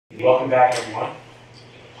Welcome back, everyone.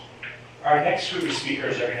 Our next group of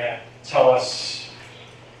speakers are going to tell us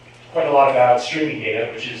quite a lot about streaming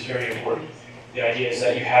data, which is very important. The idea is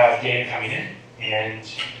that you have data coming in, and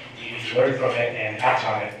you need to learn from it and act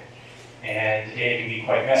on it. And the data can be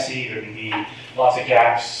quite messy. There can be lots of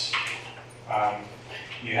gaps.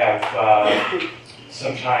 You have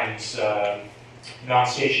sometimes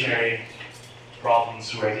non-stationary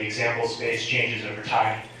problems where the example space changes over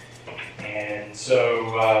time. And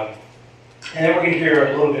so, and then we're going to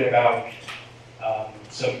hear a little bit about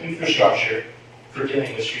some infrastructure for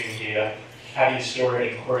dealing with streaming data. How do you store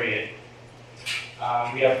it and query it?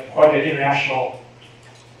 We have quite an international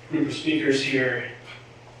group of speakers here.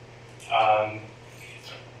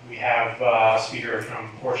 We have a speaker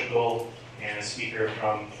from Portugal and a speaker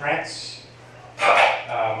from France.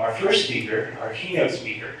 Our first speaker, our keynote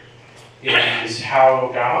speaker, is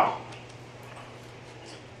Joao Gama.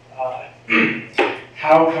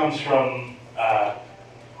 Joao comes from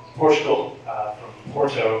Portugal, from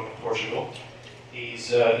Porto, Portugal.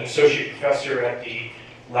 He's an associate professor at the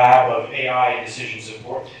Lab of AI and Decision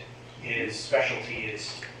Support. His specialty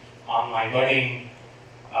is online learning,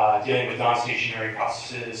 dealing with non-stationary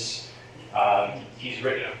processes. He's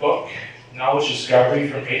written a book, Knowledge Discovery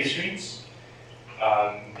from Data Streams.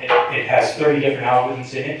 It has 30 different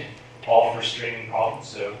algorithms in it, all for streaming problems,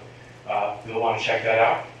 so you'll want to check that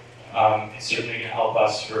out. It's certainly going to help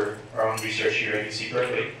us for our own research here at UC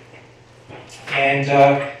Berkeley.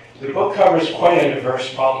 And the book covers quite a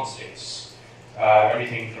diverse problem space.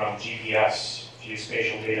 Everything from GPS,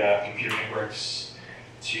 geospatial data, computer networks,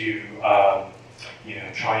 to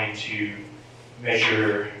trying to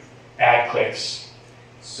measure ad clicks.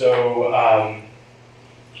 So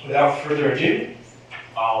without further ado,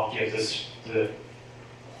 I'll give the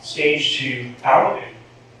stage to Joao.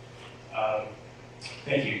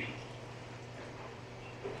 Thank you.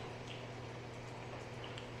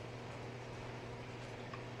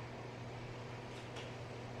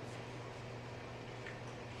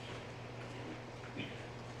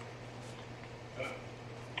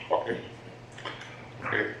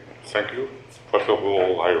 Okay, thank you. First of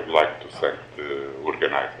all, I would like to thank the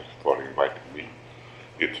organizers for inviting me.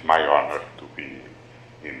 It's my honor to be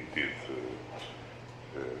in this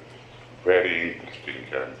very interesting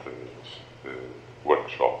and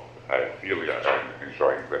workshop. I really am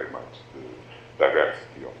enjoying very much the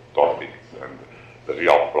diversity of topics and the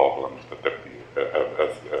real problems that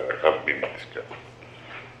have been discussed.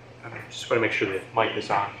 I just want to make sure the mic is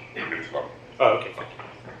on. It's on. Oh, okay, thank you.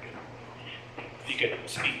 If you could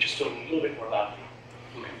speak just a little bit more loudly.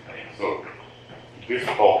 So, this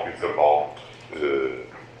talk is about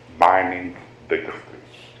mining data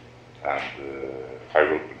streams, and I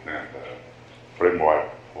will present a framework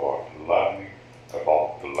for learning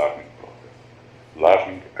about the learning process,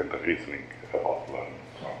 learning and reasoning about learning.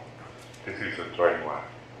 So, this is a framework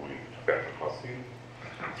with better proceed.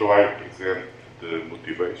 So I present the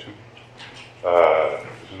motivation,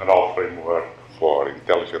 general framework for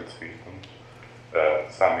intelligent systems,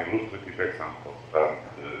 some illustrative examples,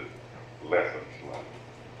 and lessons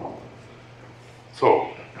learned.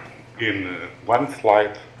 So, in one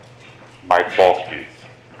slide, my talk is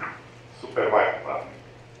supervised learning,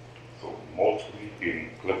 so mostly in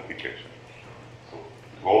classification. So,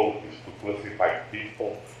 the goal is to classify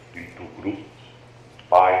people into groups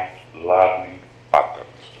by learning patterns.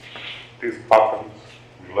 These patterns,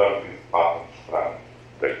 we learn these patterns from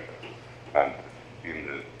data, and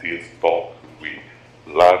in this talk, we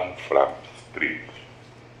learn from streams,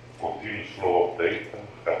 continuous flow of data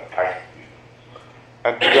at high speed.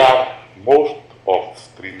 And most of the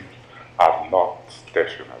streams are not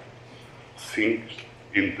stationary. Things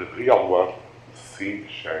in the real world,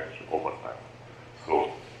 things change over time.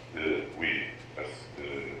 So we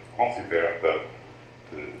consider that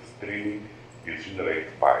the streaming is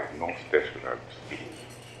generated by non-stationary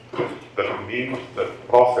streams. That means that the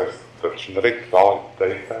process that generates all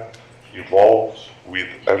data evolves with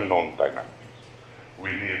unknown dynamics.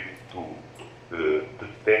 We need to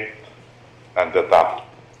detect and adapt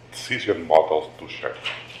decision models to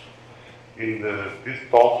change. In this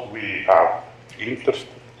talk, we are interested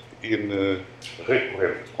in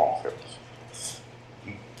recurrent concepts,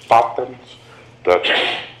 patterns that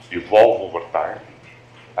evolve over time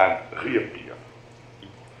and reappear.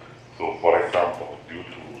 So, for example, due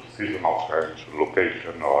to seasonal change,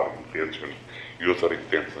 location or intention, user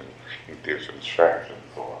intention change, and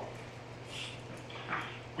so on.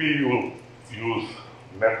 We will use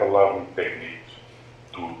meta-learning techniques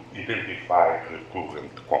to identify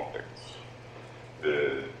recurrent contexts.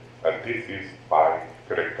 And this is by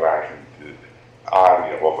characterizing the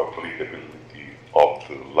area of applicability of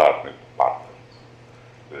about learning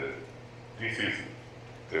patterns. This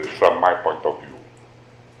is, from my point of view,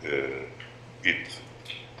 it's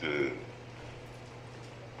the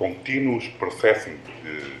continuous processing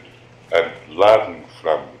and learning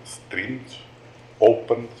from streams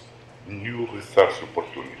opens new research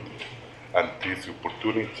opportunities. And these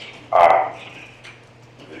opportunities are,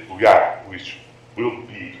 which will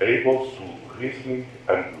be able to reasoning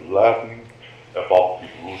and learning about the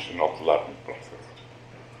evolution of the learning process.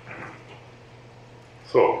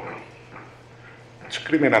 So,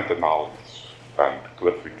 discriminant analysis and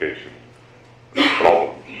classification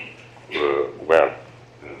problems were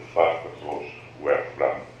the first approach were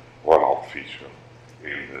from Ronald Fisher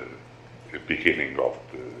in the beginning of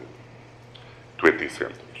the 20th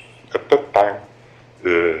century. At that time,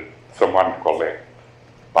 someone collected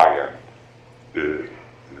by hand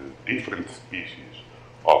different species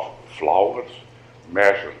of flowers,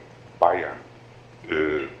 measured by hand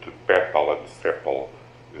the petal and sepal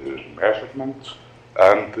measurements,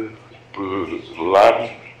 and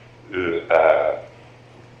learned a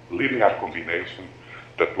linear combination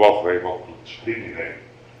that was able to discriminate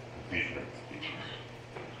different species.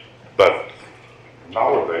 But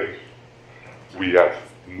nowadays, we have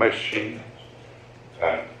machines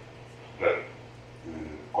and that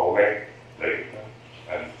collect data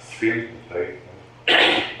and send the data to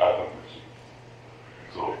other machines.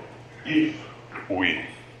 So if we,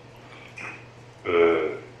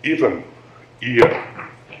 even here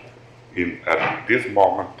at this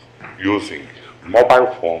moment, using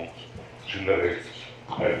mobile phones, generates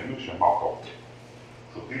a huge amount of data.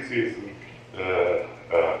 So this is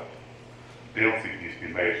density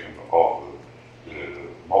estimation of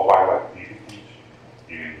mobile activities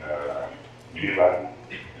in Milan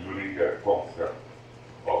during a concert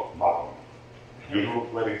of Madonna. You know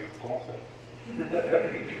where is the concert?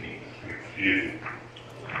 It's easy.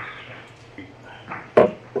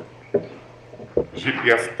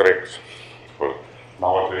 GPS tracks. For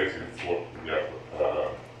nowadays in Porto we have a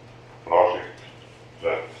project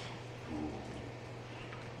that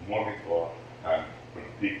to monitor and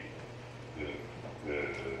predict the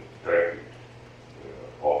traffic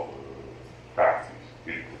of taxis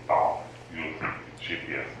in the town using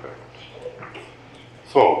GPS tracks.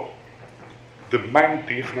 So, the main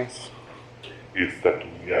difference is that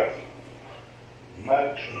we have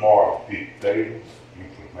much more detailed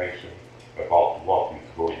information about what is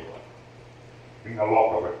going on in a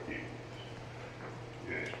lot of activities.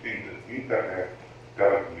 In the internet,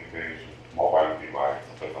 telecommunications, mobile devices,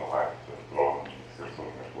 satellites, astronomy,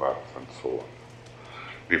 sensor networks, and so on.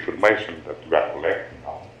 The information that we are collecting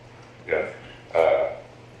now has a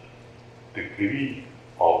degree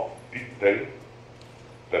of detail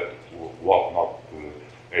that was not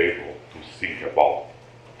able to think about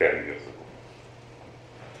 10 years ago.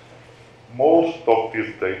 Most of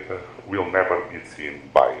this data will never be seen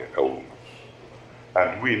by a human,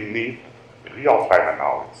 and we need real-time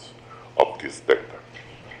analysis of this data.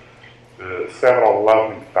 Several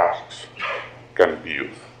learning tasks can be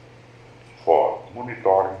used for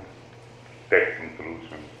monitoring, text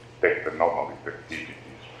inclusion, text anomaly activities,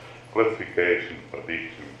 classification,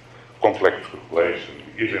 prediction, complex calculation,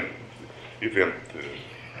 event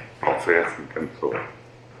processing, and so on.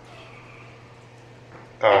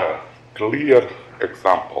 A clear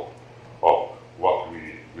example of what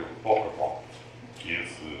we will talk about is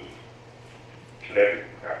credit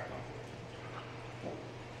card.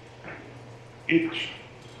 Each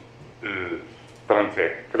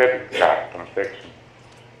credit card transaction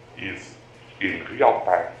is in real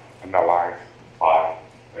time analyzed by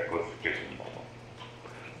a classification model.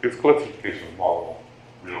 This classification model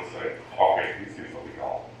will say, okay, this is a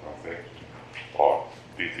legal transaction, or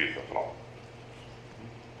this is a fraud.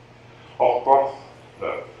 Of course,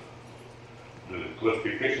 the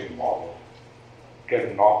classification model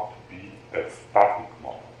cannot be a static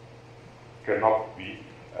model, cannot be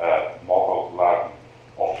a model learned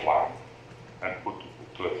offline and put to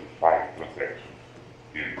classify transactions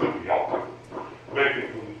in real time.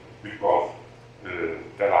 Basically, because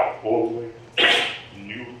there are always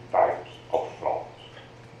new types of frauds.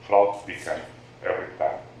 Frauds become every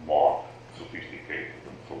time more sophisticated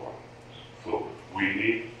and so on. So we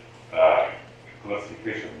need a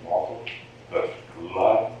classification model that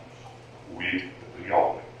learns with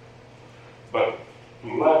real data. But to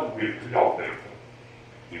learn with real data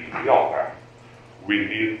in real time, we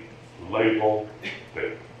need labeled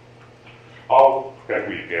data. How can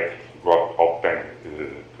we obtain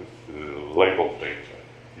labeled data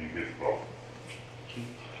in this problem?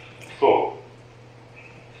 So,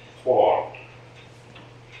 for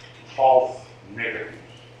false negatives,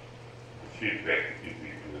 the feedback is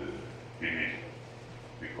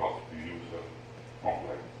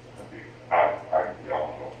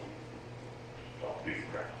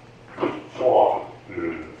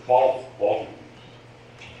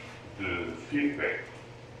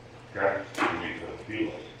comes with a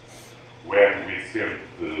delay. When we send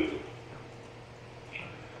the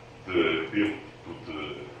bill to the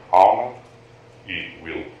owner, it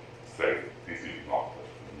will say this is not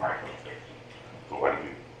my transaction. So when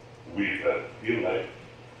with a delay,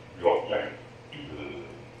 we obtain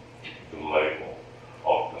the label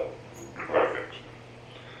of the transaction.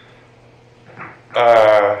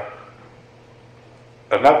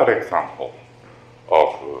 Another example of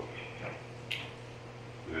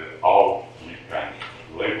how we can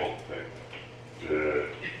label data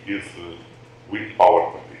is with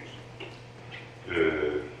power prediction.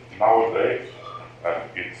 Nowadays,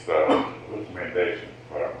 it's a recommendation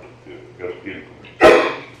from the European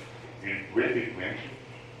Commission. In 2020,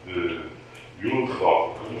 the use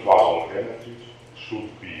of renewable energies should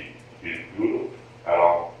be in Europe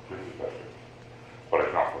around 20%. For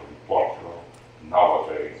example, in Portugal,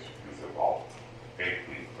 nowadays is about 18%.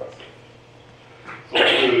 So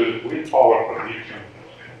the wind power prediction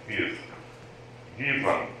is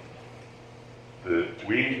given the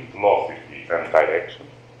wind velocity and direction,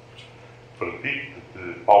 predict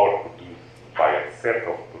the power produced by a set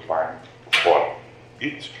of turbines for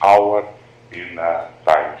each hour in a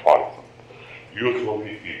time horizon.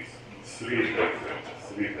 Usually it's 3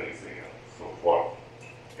 days ahead. So for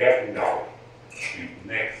every hour in the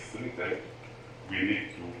next 3 days, we need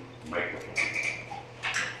to make a prediction.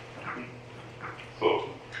 So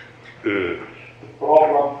the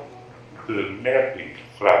problem, the mapping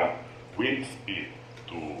from wind speed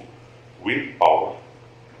to wind power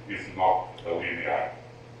is not a linear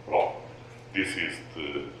problem. This is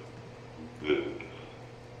the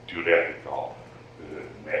theoretical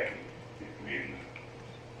mapping between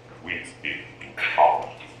wind speed and power.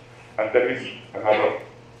 And there is another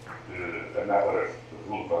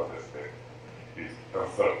relevant aspect, is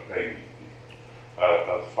uncertainty.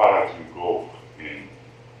 As far as you go in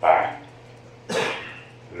time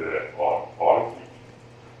or origin,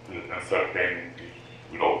 the uncertainty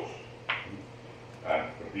grows. And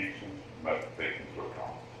predictions must take into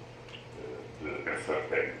account the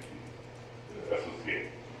uncertainty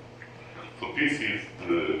associated. So this is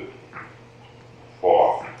for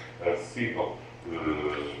a single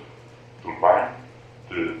turbine,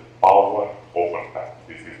 the power over time.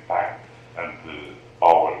 This is time, and the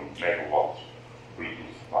power in megawatts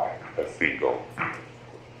produced by a single.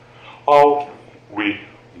 How we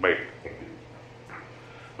make predictions?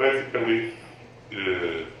 Basically,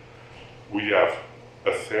 we have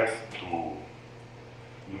access to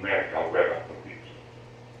numerical weather prediction.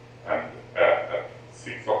 And at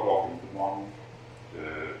 6 o'clock in the morning,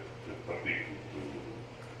 the predicted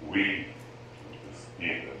wind, the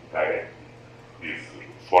speed and direction is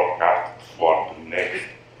forecast for the next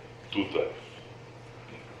 2 days.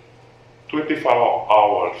 24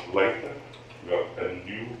 hours later, we have a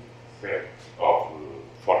new set of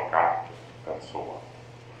forecasts and so on.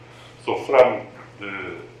 So from the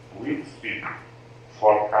wind speed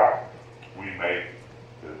forecast, we may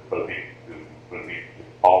predict the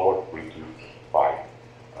power produced by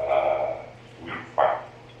wind farm.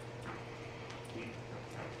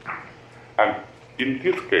 And in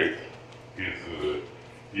this case, it's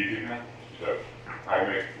evident that I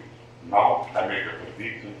make a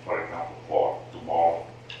prediction, for example, for tomorrow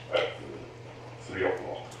at 3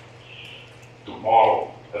 o'clock.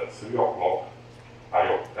 Tomorrow at 3 o'clock, I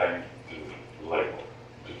obtain the label,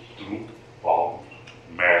 the true value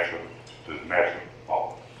measured, the measured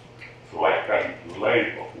power. So I can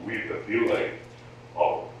label with a delay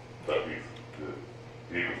of, that is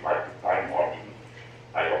given by the time origin,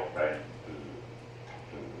 I obtain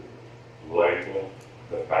the label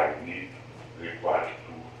that I need required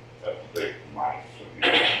to update my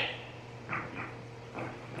prediction.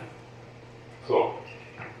 So,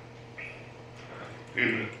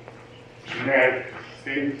 in generic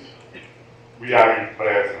things, we are in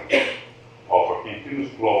presence of a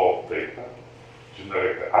continuous flow of data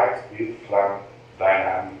generated at high speed from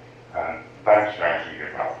dynamic and time-changing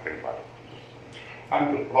environments.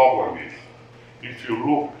 And the problem is, if you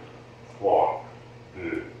look for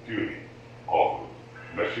the theory of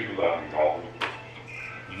machine learning algorithms,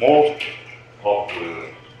 most of the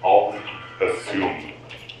algorithms assume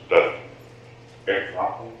that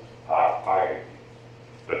examples are high,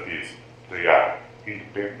 that is, they are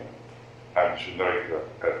independent and generated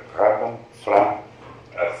at random from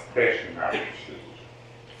a stationary solution.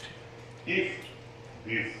 If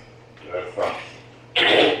this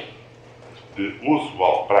assumption, the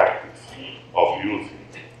usual practice of using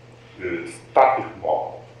the static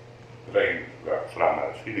model trained from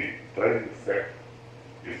a finite training set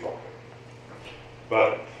is okay.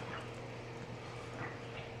 But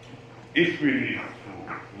if we need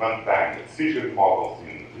to maintain decision models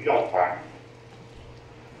in real time,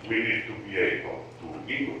 we need to be able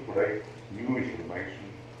to incorporate new information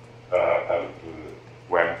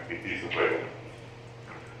when it is available.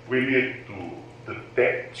 We need to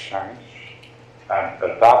detect change and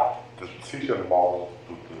adapt the decision model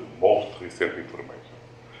to the most recent information.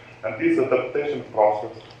 And this adaptation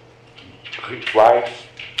process requires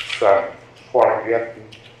some forgetting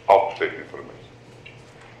outdated information.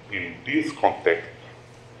 In this context,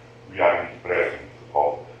 we are in the presence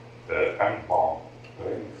of the unbound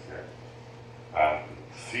training set and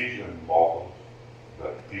decision models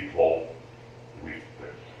that evolve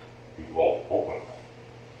over time.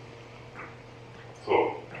 So,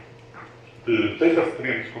 the data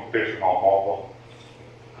streams computational model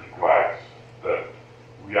requires that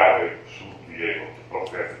we should be able to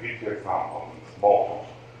process each example in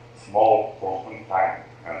small constant time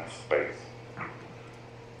and space.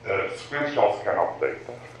 Sequential scan of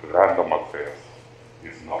data, random access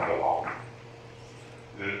is not allowed.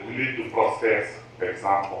 We need to process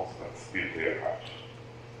examples at speed very much.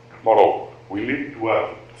 Moreover, we need to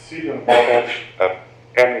have decision models at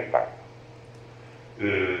any time.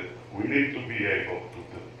 We need to be able to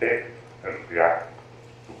detect and react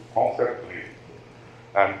to concept drift,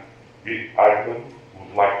 and we either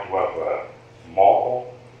would like to have a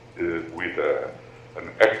model with an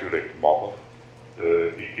accurate model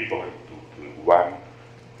equivalent to the one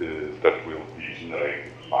that will be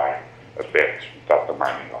generated by a batch data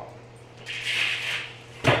mining.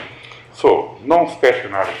 So,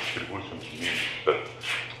 non-stationary distributions mean that the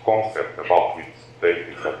concept about which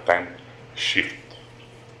data is obtained shift.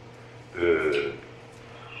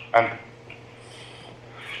 And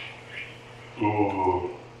to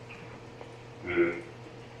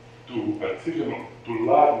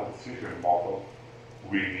learn a decision model,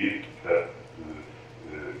 we need that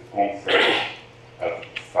concept has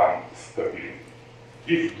some stability.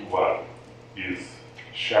 If the world is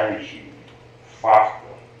changing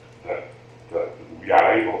faster than we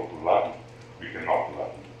are able to learn, we cannot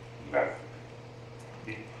learn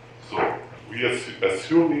nothing. So we are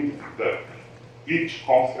assuming that each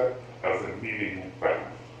concept has a minimum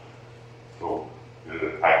value. So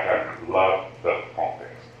I can learn that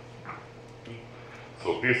context.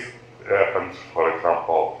 So this happens, for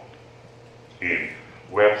example, in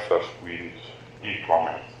web search queries,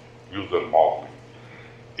 e-commerce, user modeling,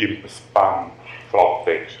 in spam, fraud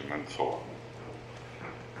detection, and so on.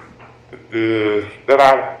 There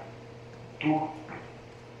are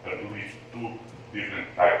at least two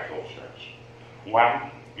different types of change.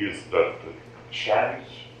 One is that change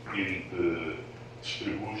in the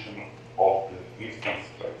distribution of the instance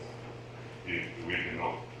space. We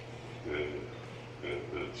know the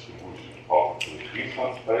distribution of the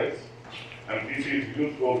instance space, and this is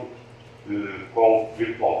usually called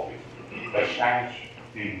virtual. A change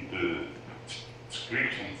in the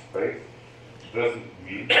description space doesn't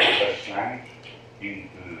mean a change in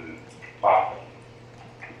the pattern,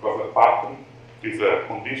 because a pattern is a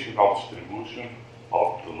conditional distribution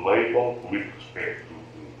of the label with respect to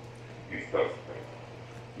the instance space.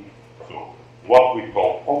 So what we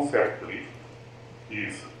call concept drift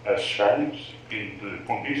is a change in this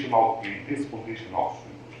conditional distribution.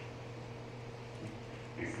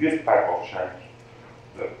 It's this type of change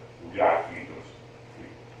that we are interested in.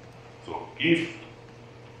 So if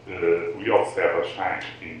we observe a change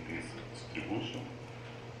in this distribution,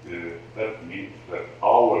 that means that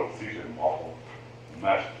our decision model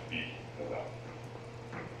must be adapted.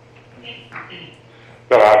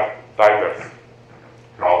 There are diverse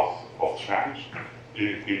causes of change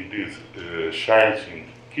in this change in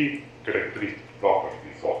key characteristic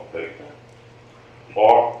properties of data,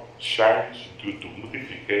 or change due to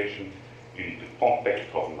modification in the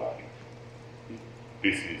context of learning.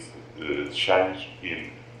 This is change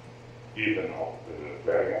in even of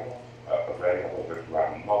variables, a variable that we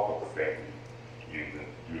are not observing during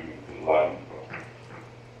the learning process.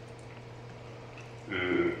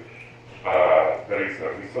 There is a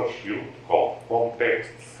research field called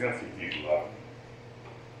context-sensitive learning,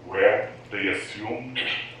 where they assume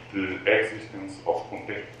the existence of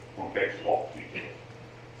contextual features.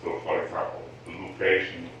 So, for example, the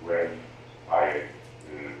location when I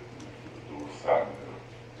do some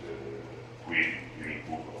query in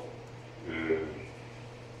Google,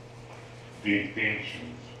 the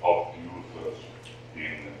intentions of users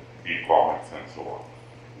in e-commerce and so on.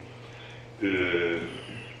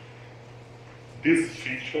 These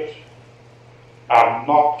features are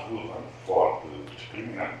not relevant for the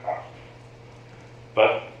discriminant task,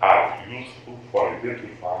 but are useful for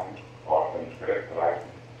identifying or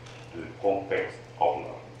characterizing the context of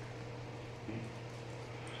learning.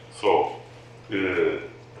 So,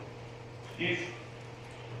 if,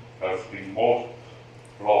 as in most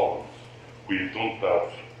problems, we don't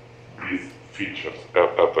have these features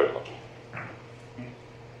available.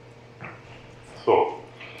 So,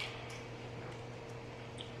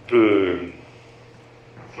 the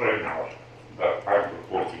framework that I'm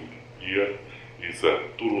proposing here is a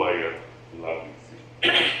two-layer learning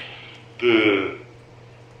system. The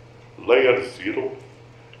layer 0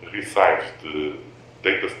 resides the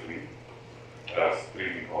data stream, a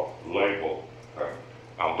stream of labeled and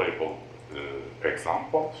unlabeled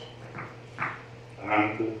examples.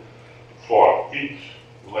 And for each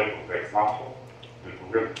labeled example, the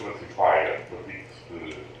current classifier predicts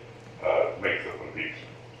makes a prediction.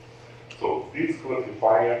 So this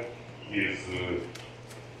classifier is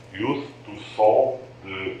used to solve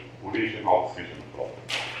the original decision problem.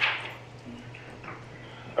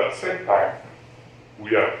 At the same time,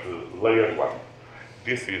 we have the layer 1.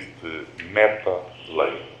 This is the meta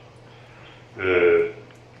layer. The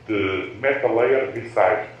meta layer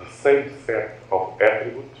resides the same set of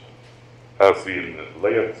attributes as in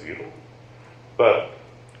layer 0, but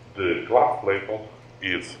the class label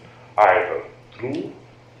is either true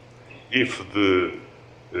if the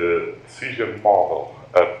decision model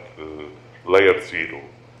at layer 0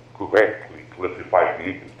 correctly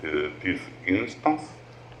classifies this instance,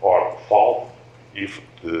 or false if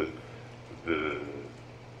the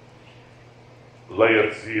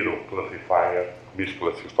layer 0 classifier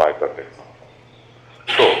misclassified that example.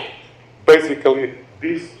 So basically,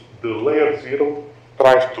 the layer 0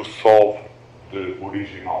 tries to solve the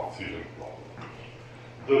original decision problem.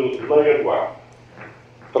 The layer 1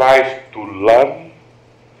 tries to learn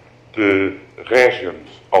the regions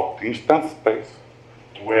of the instance space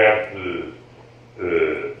where the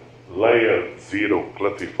layer 0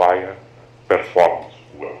 classifier performs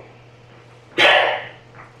well.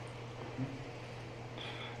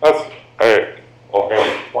 As I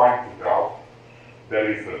already pointed out,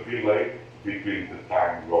 there is a delay between the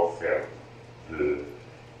time you observe the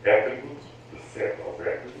attributes, the set of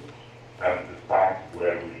attributes, and the time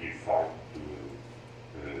where we decide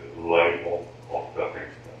the label of that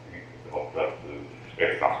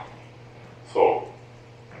example. So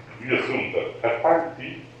we assume that at time t,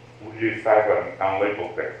 we decide an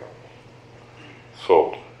unlabeled example. So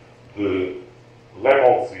the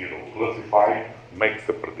level 0 classifier makes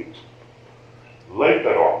a prediction.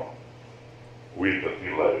 Later on, with a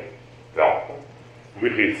delay delta, we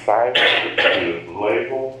decide the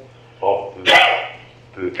label of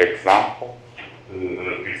the example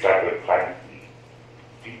decided at time t.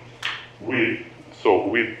 So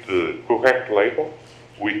with the correct label,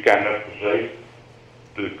 we can update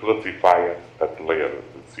the classifier at layer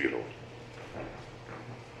 0.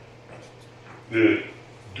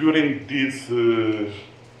 During this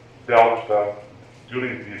delta,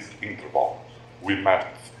 during this interval, we must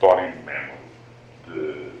store in memory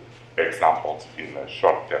the examples in a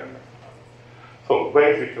short-term memory. So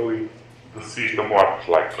basically, the system works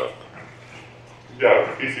like that.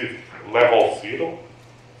 Yeah, this is level 0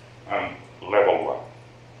 and level 1.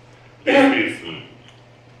 This is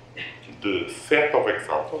the set of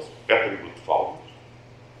examples, attribute values,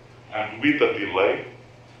 and with a delay,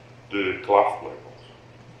 the class labels.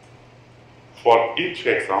 For each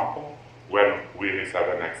example, when we receive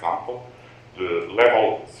an example, the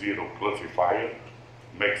level 0 classifier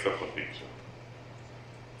makes a prediction.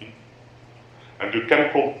 And you can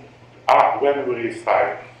when we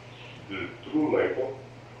receive the true label,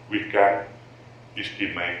 we can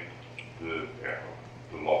estimate the error,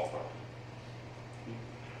 the loss value.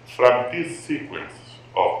 From this sequence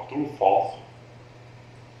of true-false,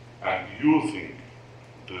 and using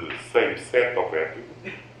the same set of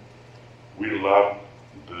attributes, we learn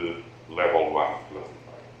the level 1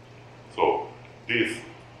 classifier. So this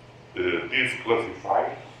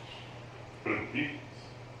classifier predicts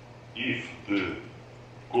if the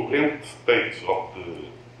current state of the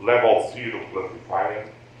level 0 classifier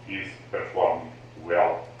is performing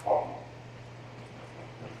well or not.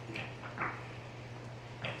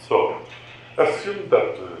 So assume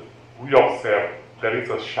that we observe there is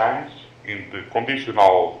a change in the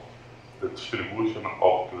conditional distribution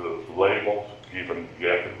of the labels given the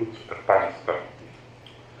attributes at time step.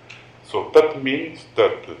 So that means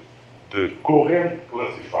that the current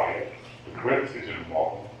classifier, the current decision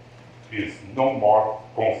model, is no more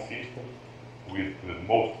consistent with the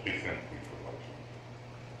most recent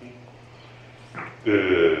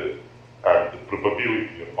information. And the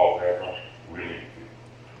probability of error will increase.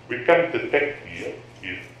 We can detect here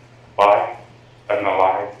is by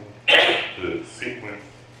analyzing the sequence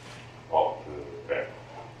of the error.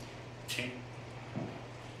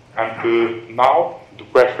 And now the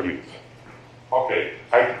question is, okay,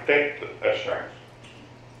 I detect a change.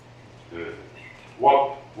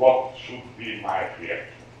 What should be my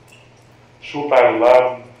reaction? Should I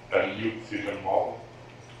learn a new decision model?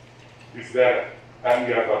 Is there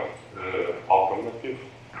any other alternative?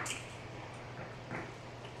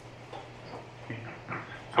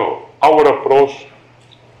 So our approach,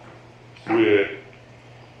 we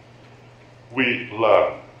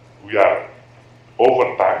learn. We are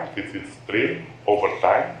over time. This is stream over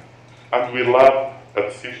time, and we learn a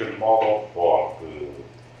decision model for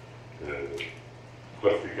the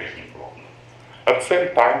classification problem. At the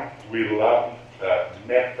same time, we learn a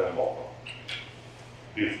meta model.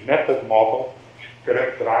 This method model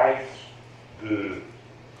characterizes the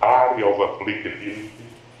area of applicability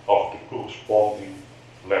of the corresponding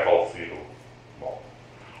level 0 model.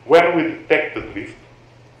 When we detect the drift,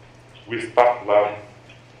 we start learning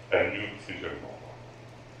a new decision model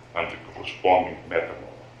and the corresponding meta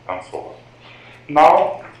model, and so on.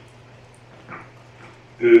 Now,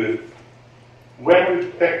 when we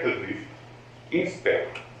detect the drift, instead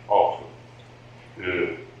of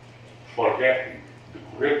forgetting the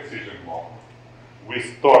correct decision model, we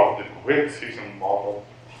store the correct decision model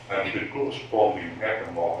and the corresponding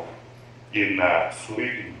meta model in a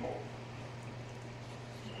sleeping mode.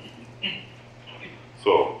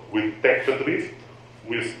 So we detect the drift,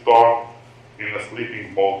 we store in a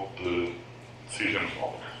sleeping mode the decision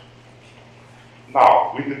models.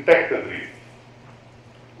 Now we detect the drift,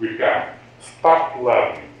 we can start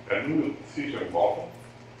learning a new decision model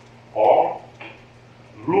or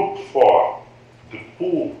look for the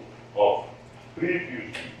pool of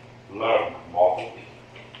previously learned models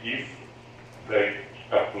if they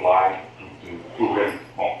apply to the current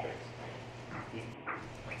context.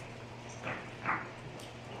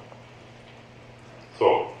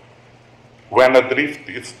 So, when a drift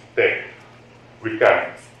is detected, we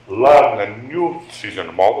can learn a new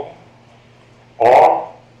decision model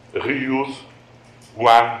or reuse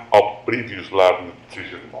one of previous learned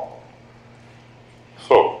decision model.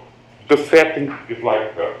 So, the setting is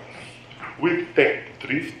like that. We detect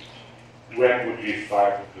drift when we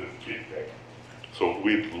decide the feedback. So,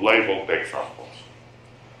 with labeled examples.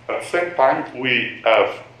 At the same time, we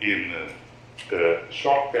have in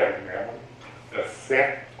short-term memory a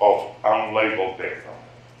set of unlabeled examples.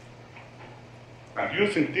 And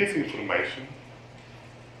using this information,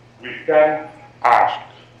 we can ask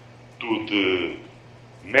to the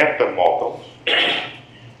meta models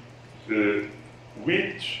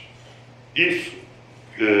which, if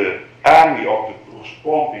any of the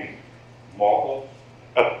corresponding models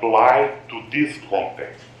apply to this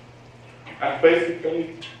context. And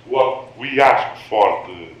basically, what we ask for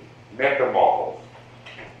the meta models,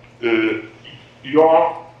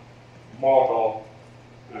 your model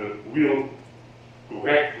will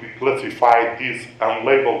correctly classify these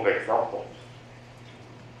unlabeled examples,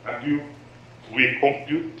 and we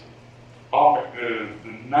compute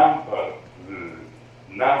the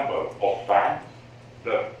number of times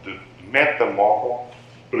that the meta model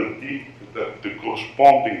predicts that the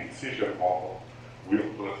corresponding decision model will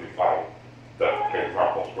classify that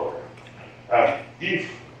example correctly. And if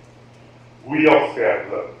we observe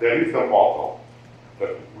that there is a model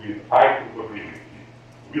that with high probability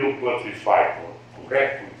will correctly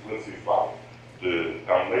classify the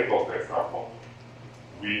unlabeled example,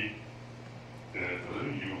 we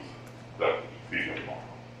reuse that decision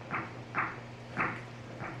model.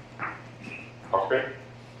 Okay?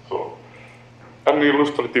 So, an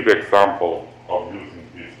illustrative example of using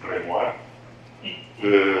this framework,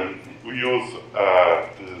 we use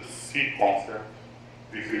the C concept.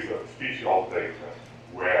 This is a spatial data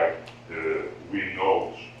where we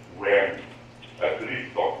know when a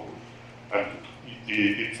drift occurs, and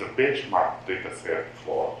it's a benchmark data set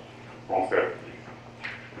for concept drift.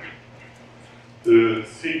 The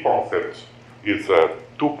C concept is a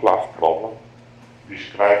two-class problem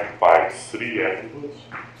described by 3 attributes,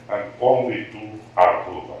 and only 2 are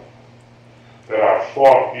relevant. There are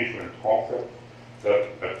 4 different concepts that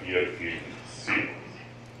appear in C.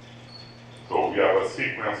 So we have a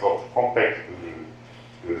sequence of concept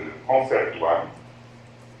 1,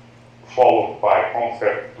 followed by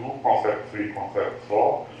concept 2, concept 3, concept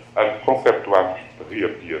 4, and concept 1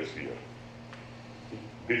 reappears here.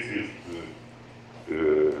 This is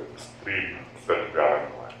the stream that we are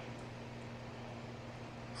analyzing.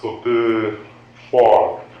 So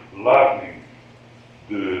for learning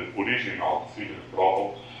the original decision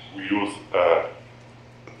problem, we use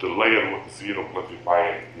the layer 0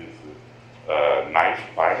 classifier is knife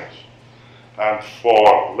bias, and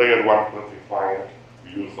for layer 1 classifier we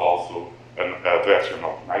use also a version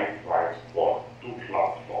of identifies for 2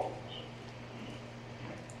 class problems.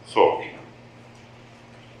 So,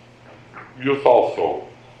 use also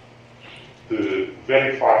the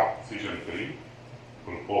very fast decision tree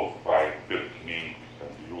proposed by Berkeley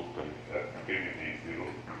and Hilton at KDD0.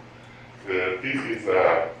 This is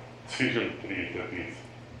a decision tree that is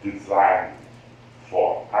designed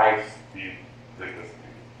for high-speed data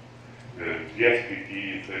stream. The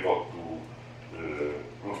SPT is able to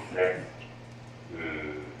process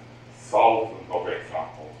thousands of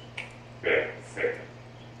examples per second.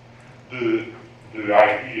 The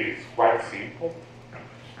idea is quite simple.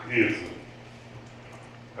 Is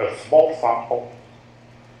a small sample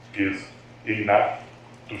is enough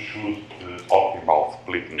to choose the optimal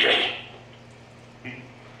splitting error.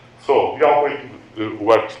 So the algorithm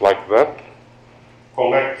works like that.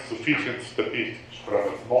 Collect sufficient statistics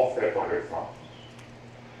from a small set of examples.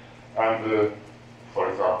 And,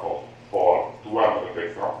 for example, for 200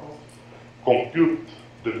 examples, compute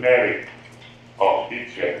the merit of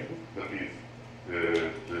each element, that is,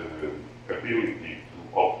 the ability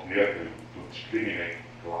to obtain, to discriminate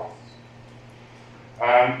classes,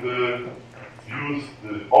 and use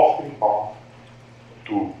the often bound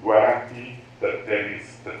to guarantee that there is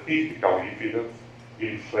statistical evidence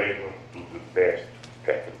in favor to the best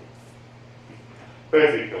category.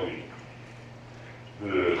 Basically,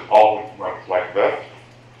 the algorithm works like that.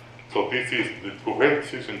 So this is the current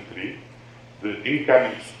decision tree, the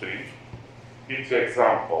incoming stream. Each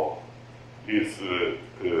example is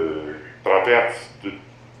traverse the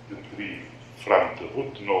tree from the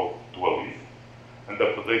root node to a leaf and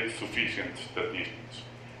update sufficient statistics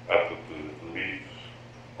at the leaf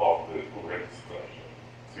of the current structure,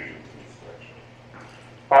 decision tree structure.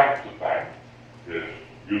 Time to time,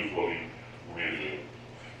 usually with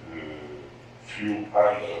few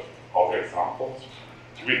hundred of examples,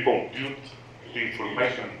 we compute the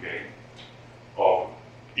information gain of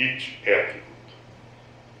each attribute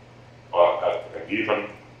at a given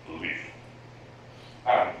leaf.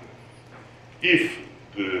 And if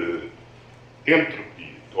the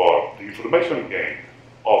entropy or the information gain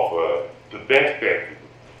of the best attribute,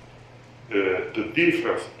 the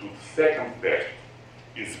difference to the second best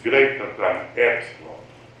is greater than epsilon,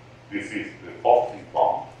 this is the optimum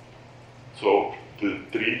bound. So the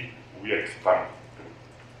tree we expand to.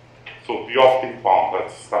 So the optimum bound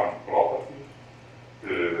has some property.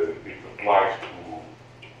 It applies to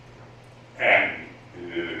any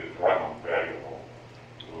random variable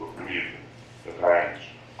with the range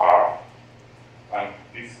R, and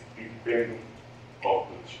is independent of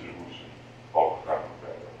the distribution of the random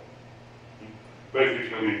variable.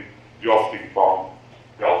 Basically, the optimum bound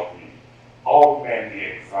tells me how many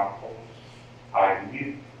examples I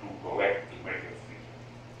need to collect to make a decision.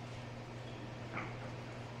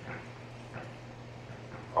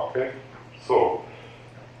 Okay? So,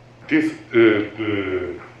 this,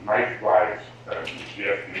 the nightwise and the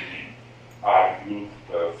GFTP are used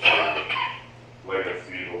as layer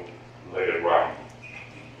 0, layer 1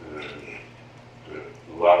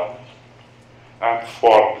 learners. And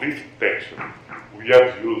for drift detection, we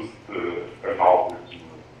have used an algorithm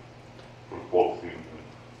proposed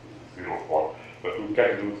in 04, but we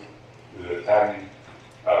can use any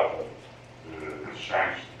other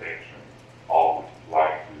change detection algorithm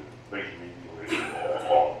like Benjamin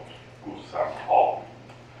or Kusan algorithm.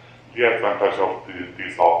 The advantage of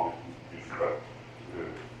this algorithm is that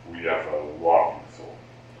we have a warning zone.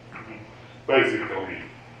 Basically,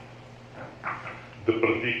 the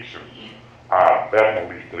predictions are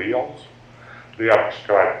Bernoulli trials. They are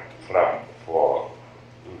described for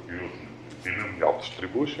using binomial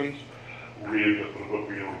distributions with the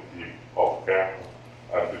probability of error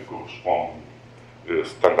and the corresponding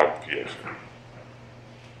standard deviation.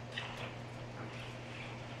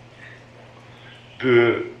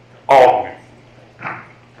 The algorithm,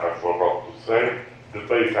 I forgot to say, the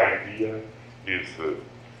base idea is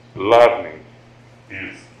learning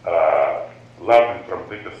from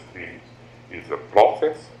data streams is a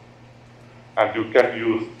process, and you can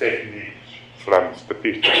use techniques from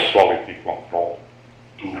statistical quality control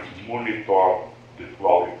to monitor the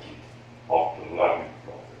quality of the learning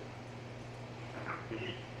process.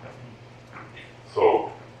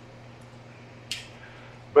 So,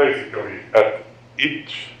 basically, at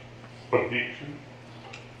each prediction,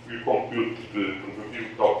 we compute the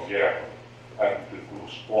probability of the error and the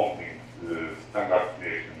corresponding standard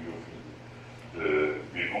deviation using the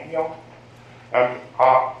binomial. And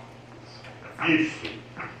if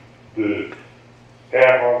the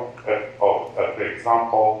error at the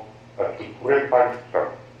example at the current time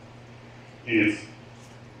term is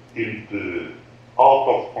in the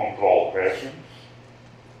out-of-control regions,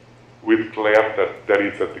 we declare that there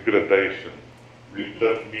is a degradation.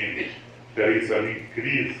 That means there is an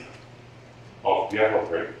increase of the error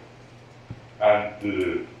rate, and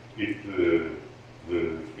the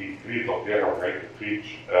increase of the error rate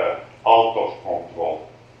reaches out-of-control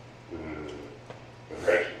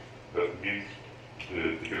region. That means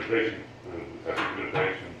the degradation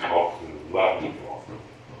of the learning process.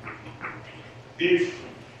 If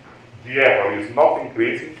the error is not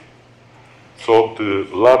increasing, so the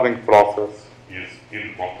learning process is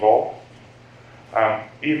in control, and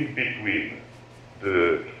in between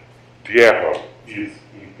the error is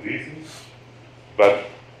increasing, but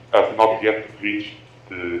has not yet reached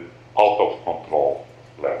the out-of-control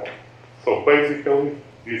level. So basically,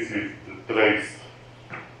 this is the trace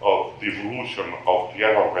of the evolution of the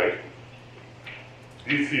error rate.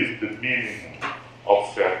 This is the minimum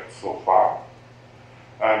offset so far,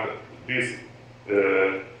 and this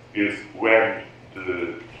is when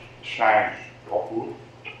the change occurs.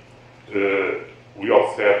 We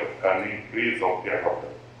observe an increase of the error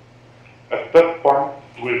rate. At that point,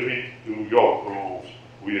 we reach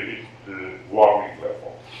the warning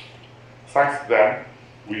level. Since then,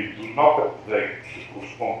 we do not update the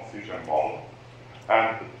corresponding decision model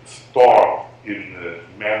and store in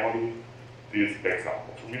memory these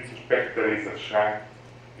examples. We suspect there is a change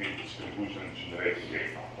in distribution generating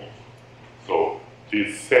examples. So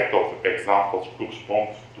this set of examples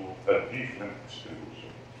corresponds to a different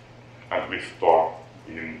distribution, and we store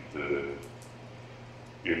in the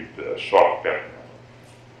short-term memory.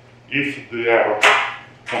 If the error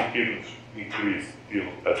continues to increase till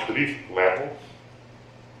a drift level,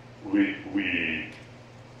 we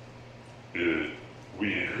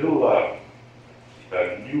relearn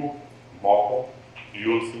a new model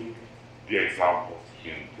using the examples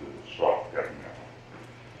in the short-term memory.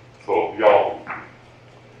 So the algorithm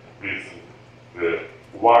is,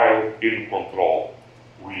 while in control,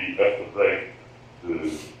 we update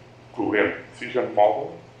the current decision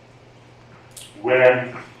model.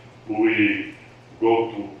 When we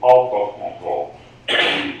go to out of control,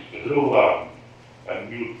 we relearn a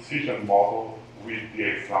new decision model with the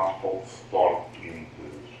example stored in the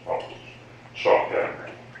short-term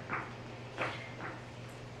memory.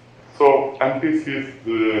 So, and this is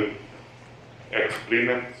the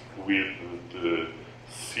experiment with the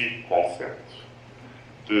C concept.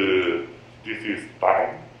 This is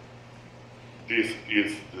time. This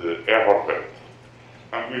is the error rate.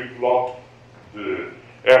 And we plot the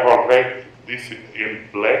error rate. This is in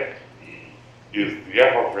black is the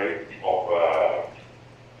error rate of a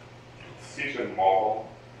decision model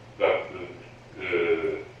that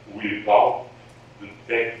without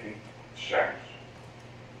detecting change.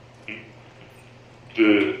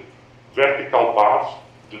 The vertical bars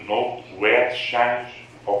denote where change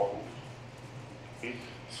occurs.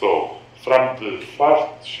 So, from the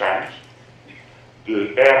first change,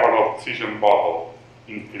 the error of decision model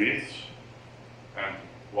increased and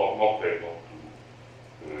was not able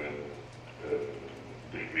to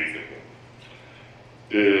decrease again.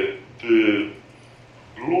 The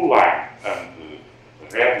blue line and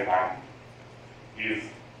the red line is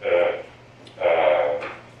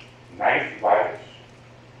nice virus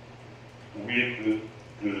with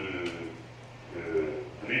the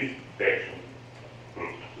drift detection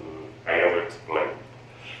I have explained.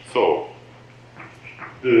 So,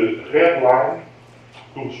 the red line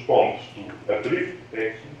corresponds to a drift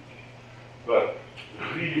detection, but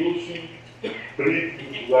reusing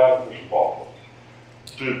previous learning model.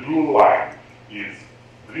 The blue line is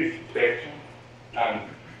drift detection and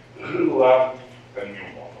relearning a new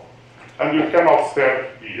model. And you can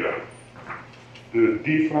observe here the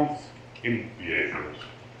difference in behaviors.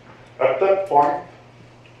 At that point,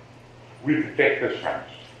 we detect a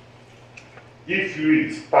change. If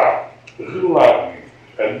we start relearning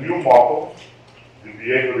a new model, the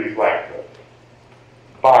behavior is like that.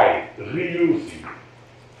 By reusing,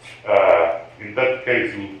 in that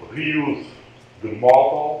case, we reuse the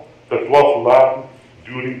model that was learned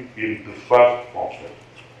during the first concept.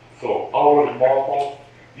 So our model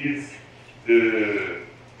is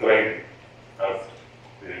trained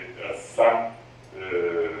as some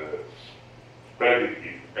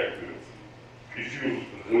predictive accuracy. If you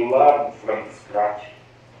relearn from scratch,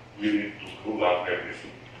 you need to relearn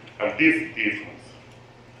everything. And this difference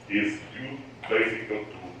is due basically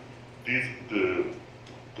to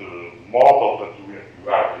the model that you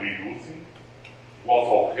are reusing was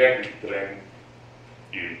already trained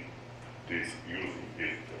in this using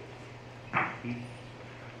this technique.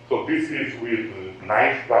 So this is with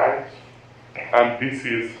nice dice, and this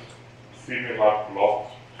is similar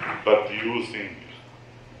plot, but using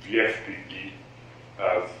VSTP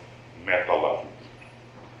as meta-learning.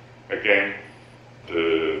 Again,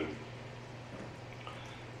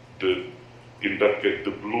 in that case,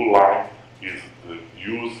 the blue line is the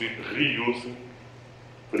reusing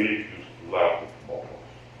previous learned models.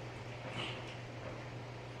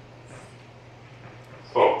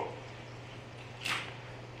 So,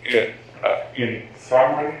 in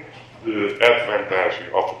summary, the advantage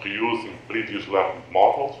of reusing previous learned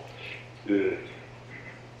models,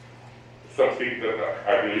 something that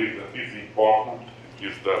I believe that is important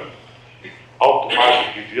is that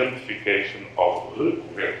automatic identification of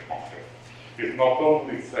recurrent concepts is not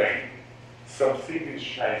only saying something is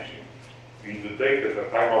changing in the data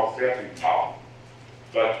that I'm observing now,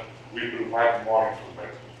 but we provide more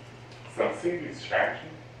information. Something is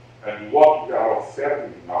changing, and what we are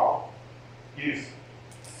observing now is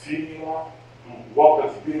similar to what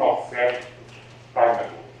has been observed time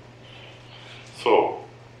ago. So,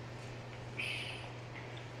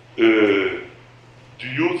 the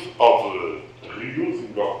use of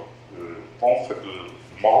reusing of concept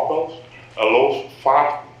models allows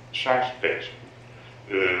fast change detection.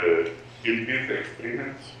 In these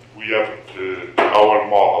experiments, we have our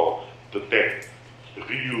model detect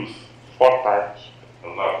reuse 4 times a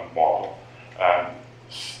learned model, and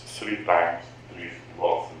 3 times this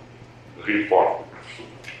was reported.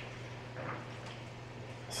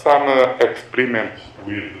 Some experiments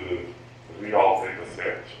with real data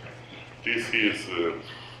sets. This is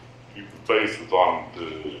based on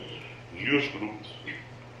the news groups,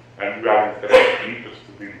 and we are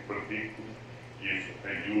interested in predicting if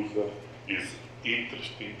a user is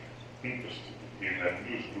interested in a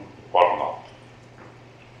news group or not.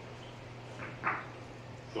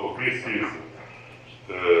 So this is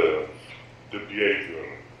the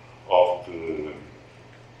behavior of the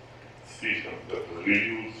system that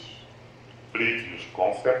reuse previous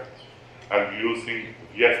concepts and using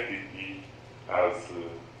the FTP as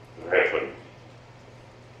reference.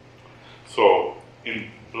 So in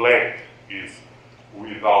black is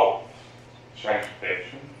without change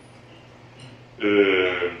detection.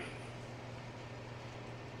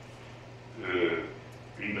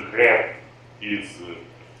 In red is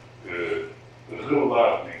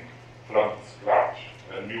relearning from scratch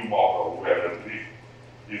a new model where a drift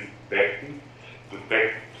is detected.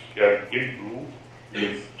 And in blue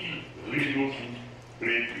is reusing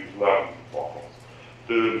previous learning models.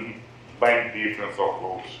 The main difference of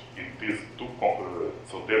those in these two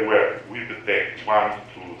so we detect 1,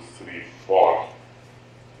 2, 3, 4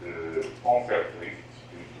 concept lists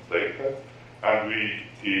into data, and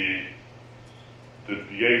the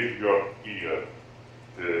behavior here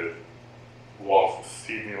was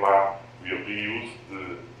similar. We reused the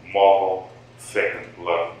model second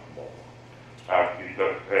learning model, and in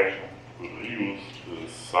that region we reused the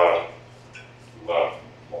third learning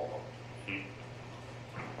model.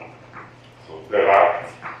 So there are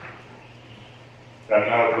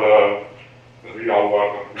another real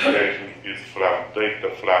world application is from data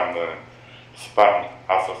from spam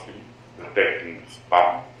assassin, detecting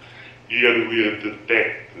spam. Here we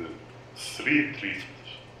detect 3 drifts,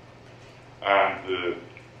 and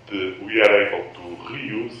we are able to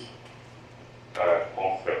reuse a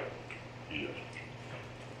concept here.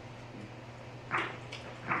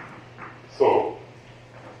 So,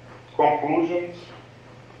 conclusions.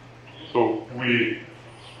 So we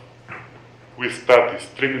study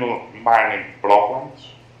streaming mining problems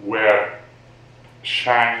where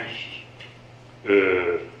change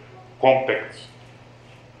contexts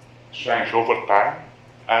change over time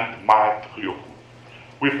and might reoccur.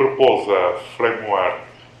 We propose a framework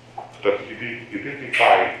that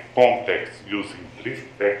identifies context using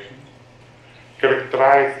drift detection,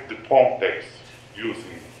 characterize the context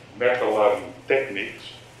using meta-learning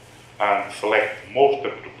techniques, and select most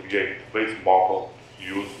appropriate base model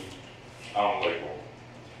using unlabeled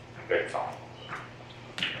examples.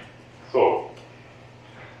 So,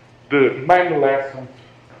 the main lessons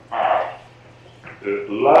are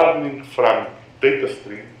learning from data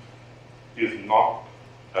streams is not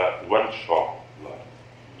a one-shot learning,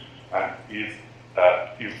 and is an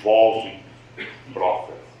evolving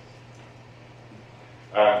process.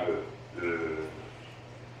 And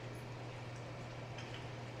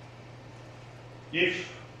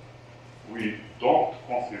if we don't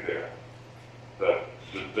consider that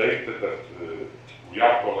the data that we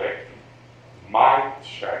are collecting might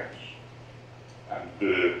change, and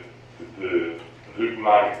the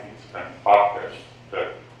regularities and patterns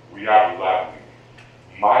that we are learning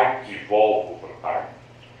might evolve over time,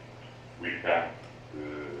 we can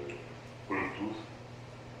produce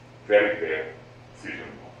very bad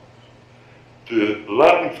decision models. the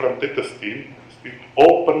learning from data stream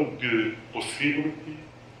opened the possibility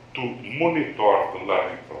to monitor the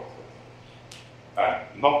learning process.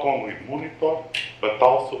 And not only monitor, but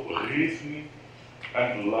also reasoning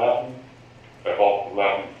and learning about the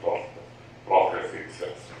learning process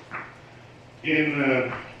itself.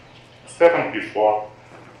 In 74,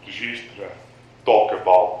 Dijkstra talked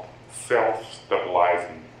about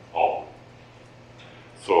self-stabilizing algorithms.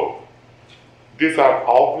 So, these are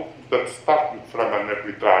algorithms that, starting from an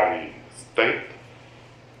arbitrary state,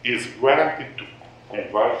 is guaranteed to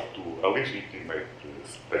converge to a legitimate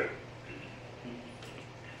state.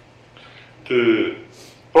 The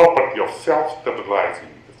property of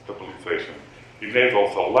self-stabilizing stabilization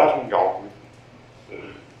enables a learning algorithm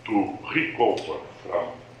to recover from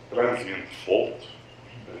transient fault,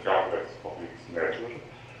 regardless of its nature,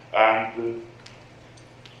 and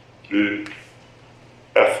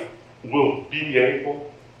will be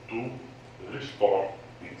able to restore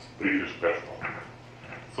its previous performance.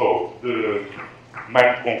 So the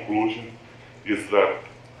main conclusion is that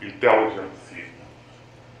intelligent systems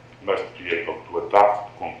must be able to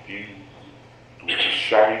adapt continuously to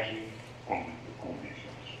changing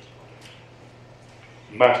conditions,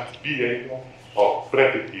 must be able of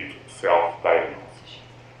predictive self-diagnosis,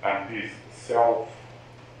 and this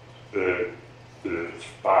self-star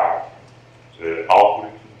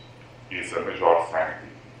algorithm is a major scientific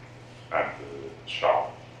and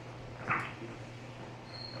challenge.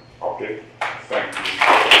 Okay, thank you.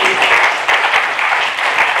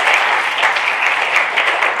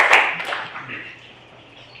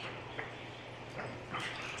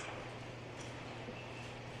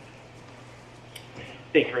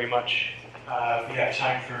 Thank you very much. We have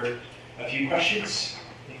time for a few questions.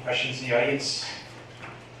 Any questions in the audience?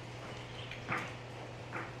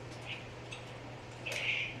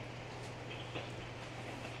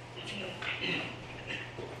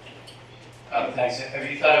 Thanks. Have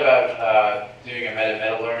you thought about doing a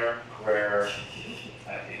meta learner where,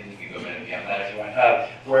 you can go beyond that if you want,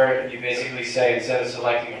 where you basically say, instead of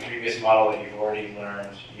selecting a previous model that you've already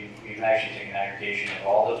learned, you can actually take an aggregation of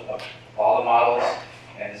all the models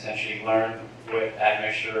and essentially learn with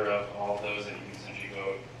admixture of all of those, and you can essentially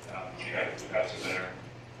go together to perhaps a better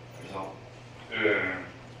result?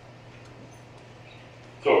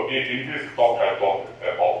 So in this talk, I talked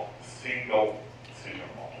about single decision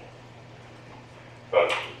model.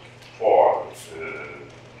 But for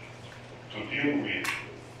to deal with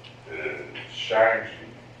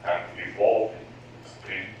changing and evolving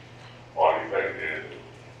stream, or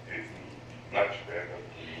it's much better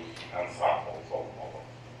to use ensembles of models.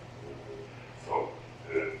 So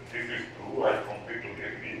this is true, I completely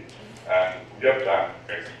agree, and we have done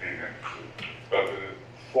experiments. But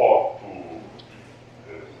to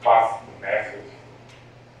pass the message,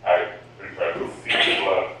 I prefer the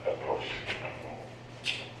simpler approach.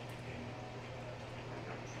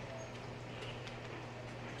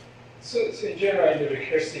 So in general, in the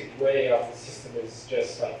recursive way of the system is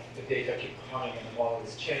just like the data keep coming and the model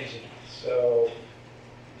is changing. So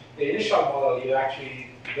the initial model you're actually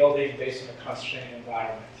building based on a constrained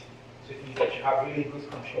environment. So it means that you have really good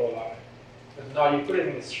control of it. But now you put it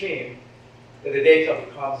in the stream, that the data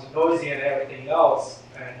becomes noisy and everything else,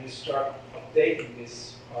 and you start updating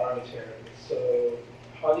this parameter. So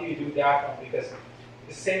how do you do that one? Because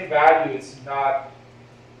the same value is not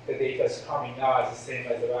the data is coming now is the same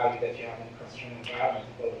as the value that you have in a constrained environment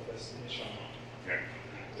for the first initial model. Yeah.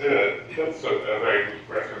 That's a very good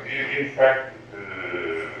question. In fact,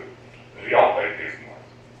 real data is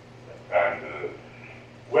noise. And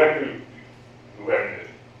when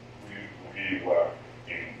we were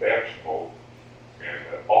in batch mode, in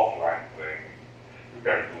offline training, you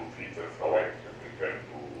can do feature selection, you can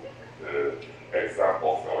do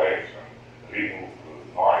example selection, remove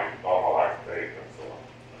noise, normalize data, and so on.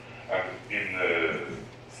 And in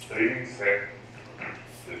streaming set,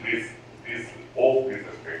 all these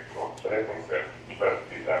aspects of data process must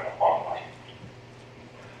be done online.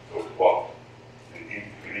 So what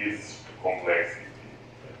increases the complexity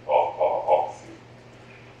of the system.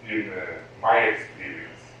 In my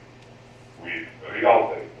experience with real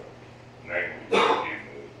data, namely in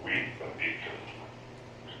wind prediction,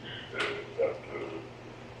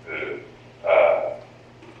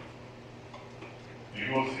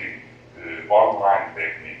 using online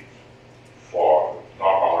techniques for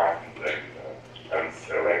normalizing data and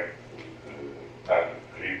select and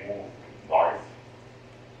remove noise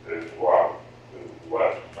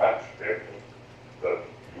was much better than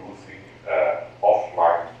using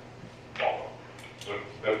offline model. So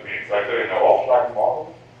that means I train an offline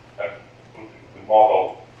model and put the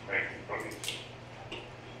model making predictions.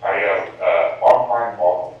 I have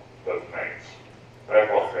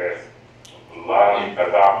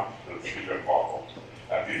adapt the decision model,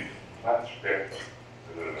 and is much better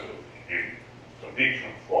in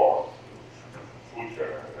prediction for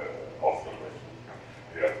future observations.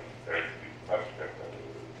 Yes, that's much better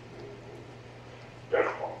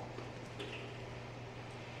performance.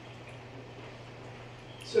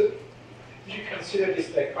 So, did you consider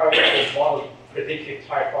this like artificial model predictive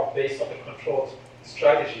type of based on the controlled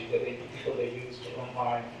strategy that people use for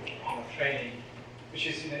online training, which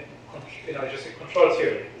is just a control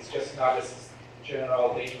theory. It's just not just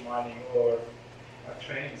general data mining or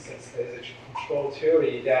training sense. There's a control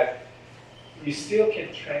theory that you still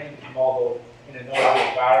can train the model in a noisy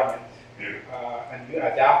environment, and you're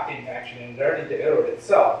adapting actually and learning the error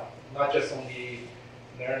itself, not just only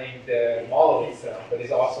learning the model itself, but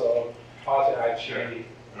it's also how to actually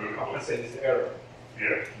compensate this error.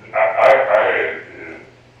 Yes, I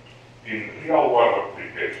in real world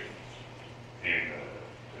applications,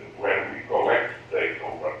 when we collect data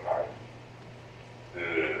over time,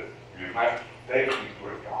 we must take into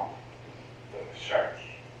account the change,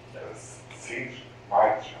 things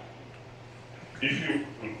might change. If you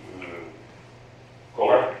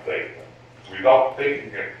collect data without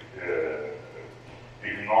taking it,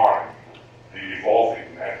 ignoring the evolving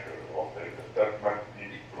nature of data, that might be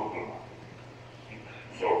problematic.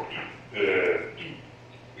 So,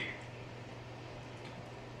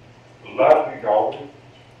 learning algorithms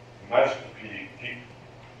must be kept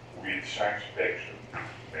with change detection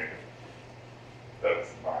mechanisms.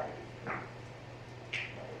 That's my.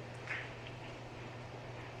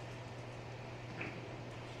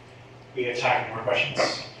 We have time for more questions.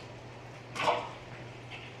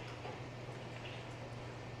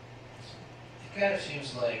 It kind of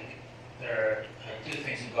seems like there are two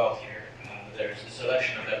things involved here. There's the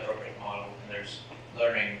selection of the appropriate model, and there's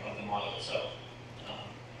learning of the model itself.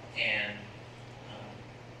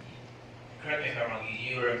 Correct me if I'm wrong,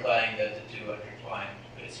 you were implying that the two are intertwined,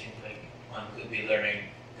 but it seems like one could be learning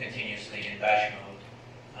continuously in batch mode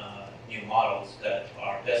new models that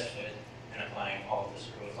are best fit and applying all of the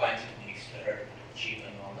sort of refined techniques that are cheap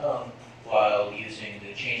and well known, while using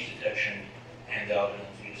the change detection and the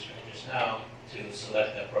algorithms we described just now to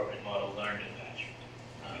select the appropriate model learned in batch.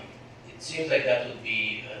 It seems like that would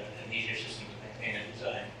be an easier system to maintain and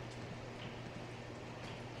design.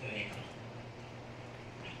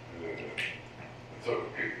 So,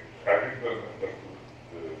 I think that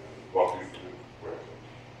what is the question?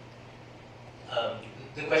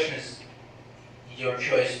 The question is your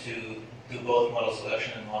choice to do both model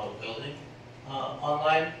selection and model building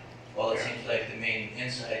online, while it seems like the main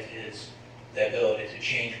insight is the ability to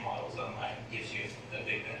change models online gives you a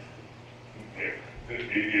big benefit. Yeah.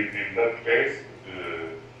 In that case,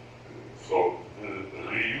 so the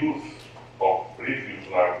reuse of previous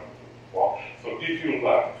learning. So if you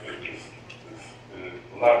learn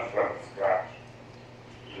from scratch,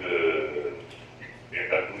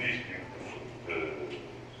 at least in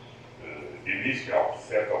the initial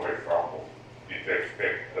set of examples, it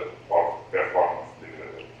expects that for performance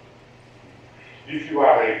degradation. If you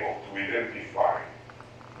are able to identify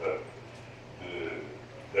that the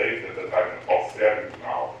data that I'm observing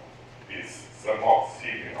now is somewhat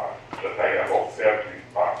similar that I have observed in the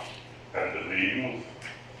past, and reuse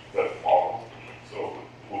that model, so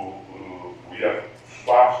we have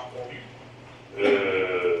faster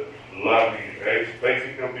learning rates,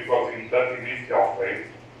 basically because in that initial phase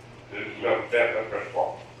we have better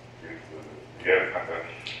performance.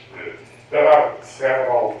 There are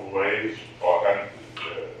several ways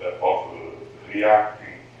of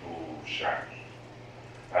reacting to change,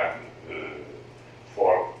 and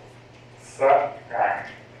for some kind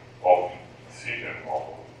of decision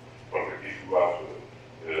model, if you have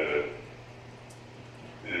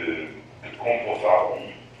the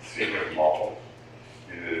composable decision model,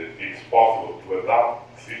 it's possible to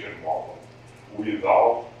adapt decision model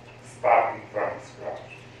without starting from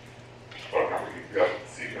scratch. For example, if you have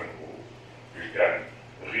decision rules, you can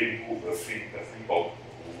remove a simple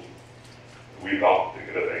rule without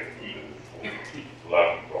degrading the full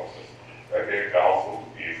learning process. Again, also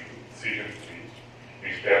if decision trees,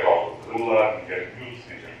 instead of relearning a new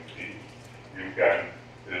decision tree, you can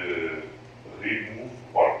remove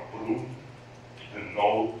or prune the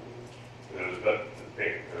node that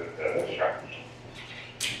take change.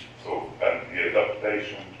 So, and the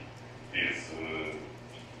adaptation is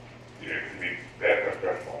exhibits better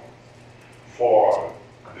performance. For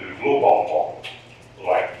the global model,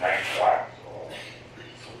 like 9x or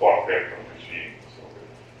support vector machines,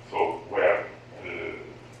 so where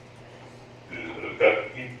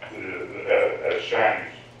a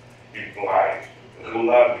change implies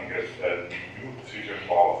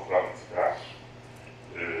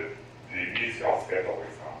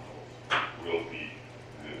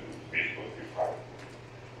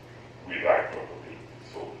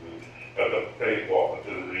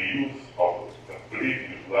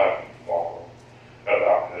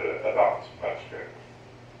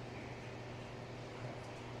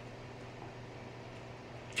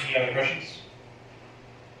Any other questions?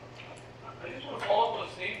 I just want to follow up on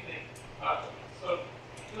the same thing. So,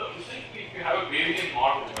 essentially, if you have a Bayesian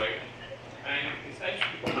model, right, and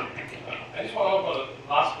essentially, I just want to follow up on the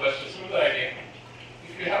last question, similar idea.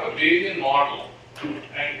 If you have a Bayesian model,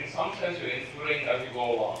 and in some sense you're inferring as you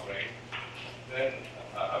go along, right, then,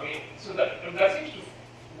 so that seems to,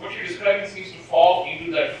 what you're describing seems to fall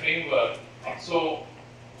into that framework. So,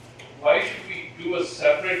 why should we do a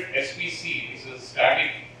separate SPC, which is a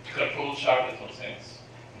static control chart in some sense,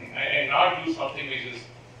 and not do something which is,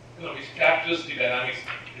 which captures the dynamics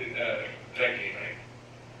directly, right?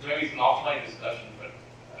 Maybe it's an offline discussion, but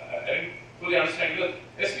I didn't fully understand, because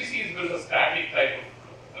SPC is built a static type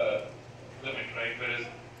of limit, right? Whereas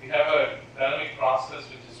we have a dynamic process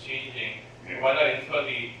which is changing. Why not infer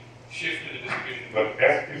the shift in the distribution? But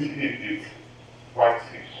SPC is quite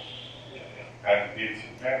simple, and it's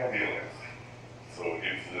nevertheless, so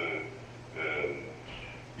it's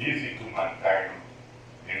easy to maintain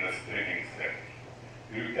in a streaming setting.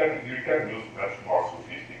 You can use much more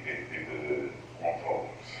sophisticated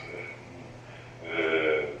controllers.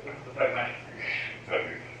 The pragmatic.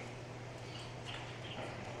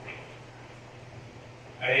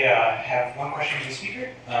 I have one question for the speaker.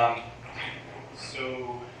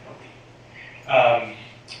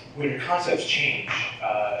 When your concepts change,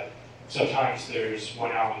 sometimes there's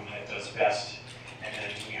one algorithm that does best, and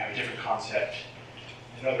then when you have a different concept,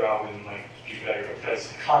 another algorithm might do better because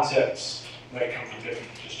the concepts might come from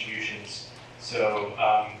different distributions. So,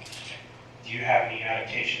 do you have any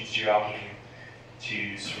adaptations to your algorithm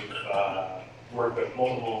to sort of work with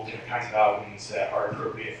multiple different kinds of algorithms that are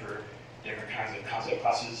appropriate for different kinds of concept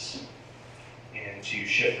classes, and to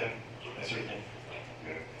shift them, that sort of thing?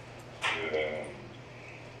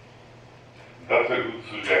 That's a good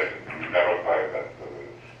suggestion. We never tried that.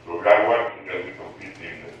 So we are working a little bit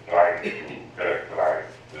in trying to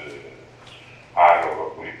characterize the area of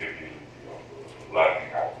applicability of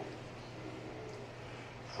learning algorithms.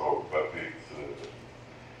 So, but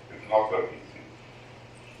it's not that easy.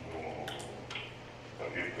 But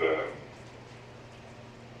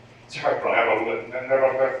it's a hard problem.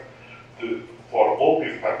 Nevertheless, for all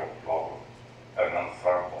these type of problems, an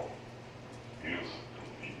ensemble used to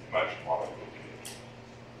be much more appropriate.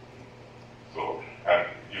 So, and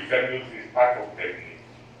you can use this type of technique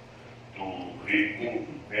to remove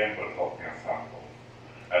members of the ensemble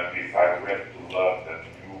and decide when to learn a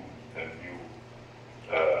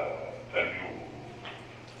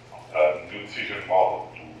new decision model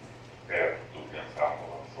to add to the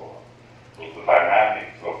ensemble and so on. So the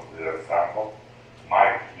dynamics of the ensemble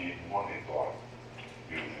might be monitored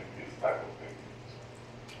using this type of techniques.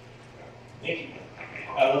 Thank you.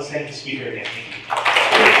 Let's thank the speaker again.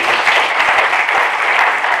 Thank you.